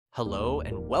Hello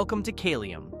and welcome to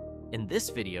Kalium. In this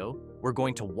video, we're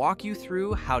going to walk you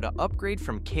through how to upgrade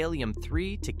from Kalium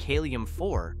 3 to Kalium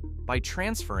 4 by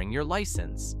transferring your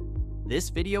license. This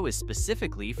video is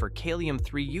specifically for Kalium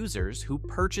 3 users who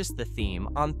purchased the theme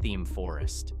on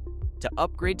ThemeForest. To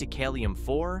upgrade to Kalium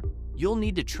 4, you'll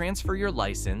need to transfer your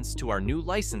license to our new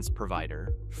license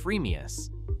provider, Freemius.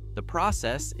 The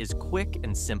process is quick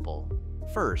and simple.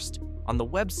 First, on the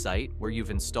website where you've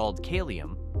installed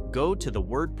Kalium, go to the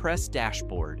WordPress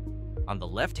dashboard. On the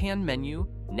left-hand menu,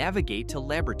 navigate to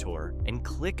Laborator and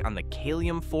click on the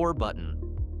Kalium 4 button.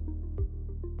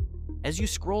 As you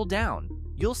scroll down,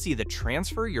 you'll see the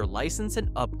Transfer Your License and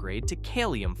Upgrade to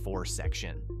Kalium 4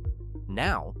 section.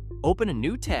 Now, open a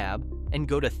new tab and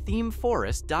go to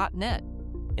themeforest.net.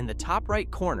 In the top right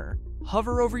corner,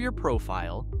 hover over your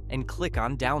profile and click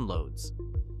on Downloads.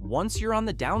 Once you're on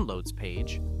the Downloads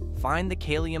page, find the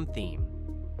Kalium theme.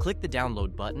 Click the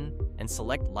Download button and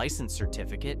select License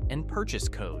Certificate and Purchase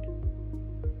Code.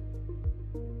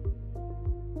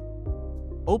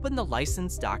 Open the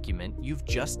license document you've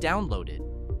just downloaded.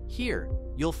 Here,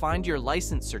 you'll find your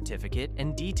license certificate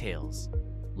and details.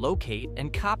 Locate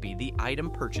and copy the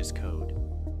item purchase code.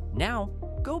 Now,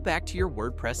 go back to your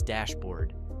WordPress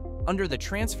dashboard. Under the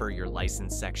Transfer Your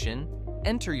License section,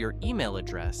 enter your email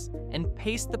address and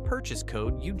paste the purchase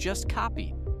code you just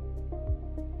copied.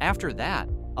 After that,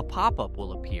 a pop-up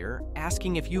will appear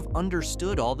asking if you've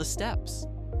understood all the steps.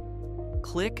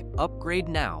 Click Upgrade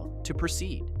Now to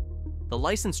proceed. The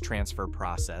license transfer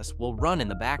process will run in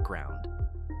the background.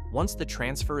 Once the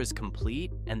transfer is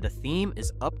complete and the theme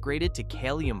is upgraded to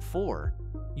Kalium 4,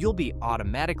 you'll be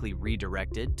automatically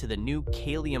redirected to the new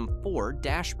Kalium 4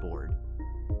 dashboard.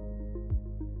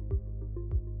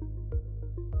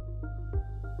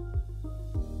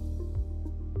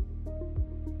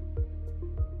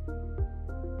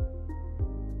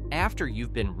 After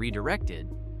you've been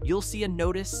redirected, you'll see a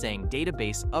notice saying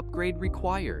Database Upgrade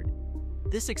Required.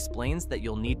 This explains that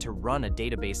you'll need to run a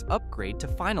database upgrade to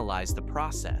finalize the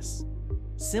process.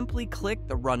 Simply click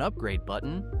the Run Upgrade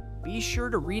button. Be sure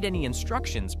to read any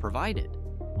instructions provided.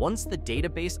 Once the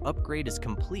database upgrade is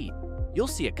complete, you'll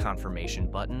see a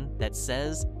confirmation button that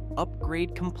says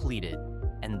Upgrade Completed,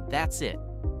 and that's it.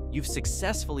 You've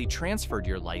successfully transferred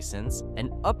your license and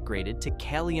upgraded to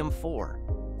Kalium 4.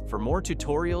 For more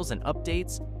tutorials and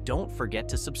updates, don't forget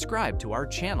to subscribe to our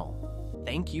channel.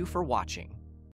 Thank you for watching.